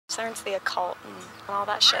They're into the occult and all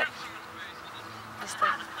that shit. There's the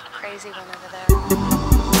crazy one over there.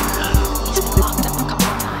 He's been locked up a couple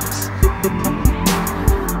of times.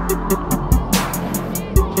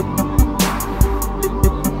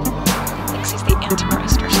 Thinks he's the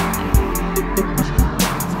Antichrist or something.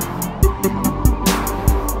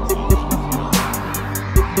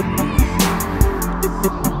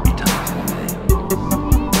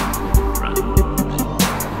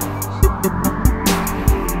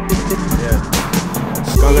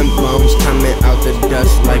 Skull and bones coming out the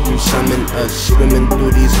dust like you summoned us. Swimming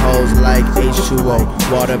through these holes like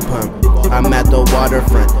H2O, water pump. I'm at the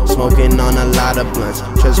waterfront, smoking on a lot of blunts.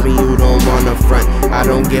 Trust me, you don't wanna front. I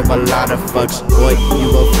don't give a lot of fucks. Boy, you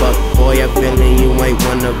a fuck. Boy, a villain, you ain't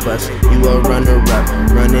one of us. You a runner-up,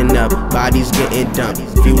 running up, bodies getting dumped.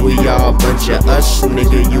 Few of y'all, bunch of us.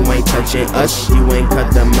 Nigga, you ain't touching us. You ain't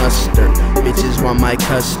cut the mustard. Bitches want my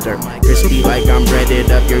custard. Crispy like I'm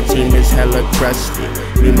breaded up, your team is hella crusty.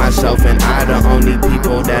 Me, myself, and I, the only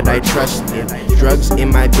people that I trust in. Drugs in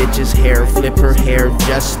my bitch's hair, flip her hair,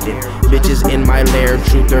 Justin. Bitches in my lair,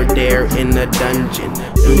 truth or dare, in the dungeon.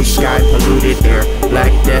 Blue sky, polluted air,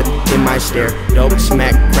 black death in my stare. Dope,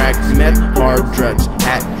 smack, crack, meth, hard drugs,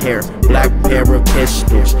 hat, hair, black pair of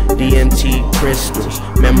pistols, DMT crystals.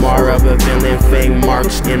 Memoir of a villain, fang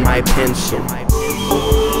marks in my pencil.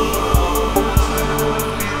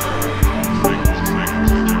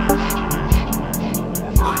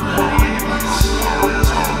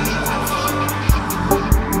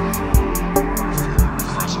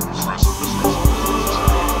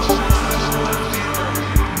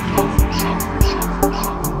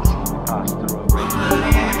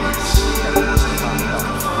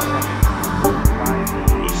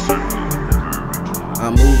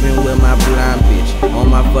 I'm moving with my blind bitch on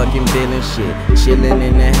my fucking villain shit. Chillin'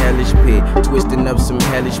 in the hellish pit, twisting up some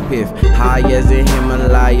hellish piff. High as a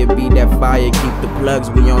Himalaya, be that fire. Keep the plugs,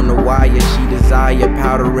 we on the wire. She desire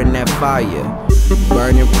powder in that fire.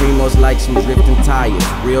 Burning primos like some drifting tires.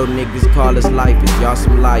 Real niggas call us lifers, y'all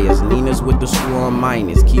some liars. Leaners with the swarm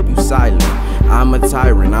miners, keep you silent. I'm a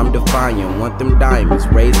tyrant, I'm defiant. Want them diamonds,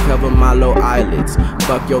 raise cover my low eyelids.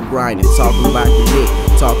 Fuck your grinding, talking about the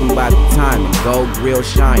lick, talking about the timing. Gold grill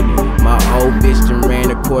shining. My old bitch done ran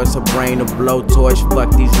the course, her brain a blowtorch.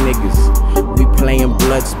 Fuck these niggas, we playing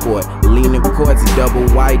blood sport. Leaning courts, double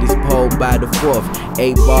white is pulled by the fourth.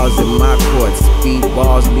 8 balls in my court, speed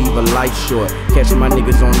balls leave a life short. Catch my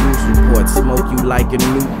niggas on news reports, smoke you like a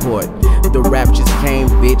Newport. The rap just came,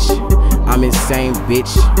 bitch, I'm insane,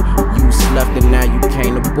 bitch. You slept and now you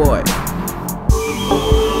can't abort.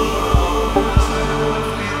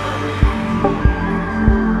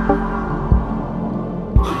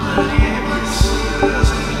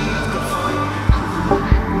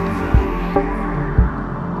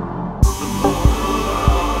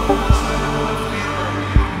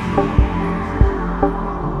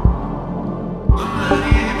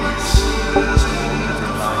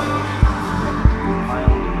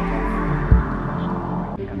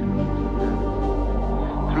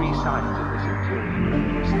 Three sides of this interior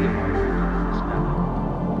are still understood.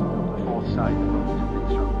 The fourth side has been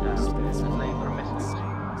struck down, and they promiscuous.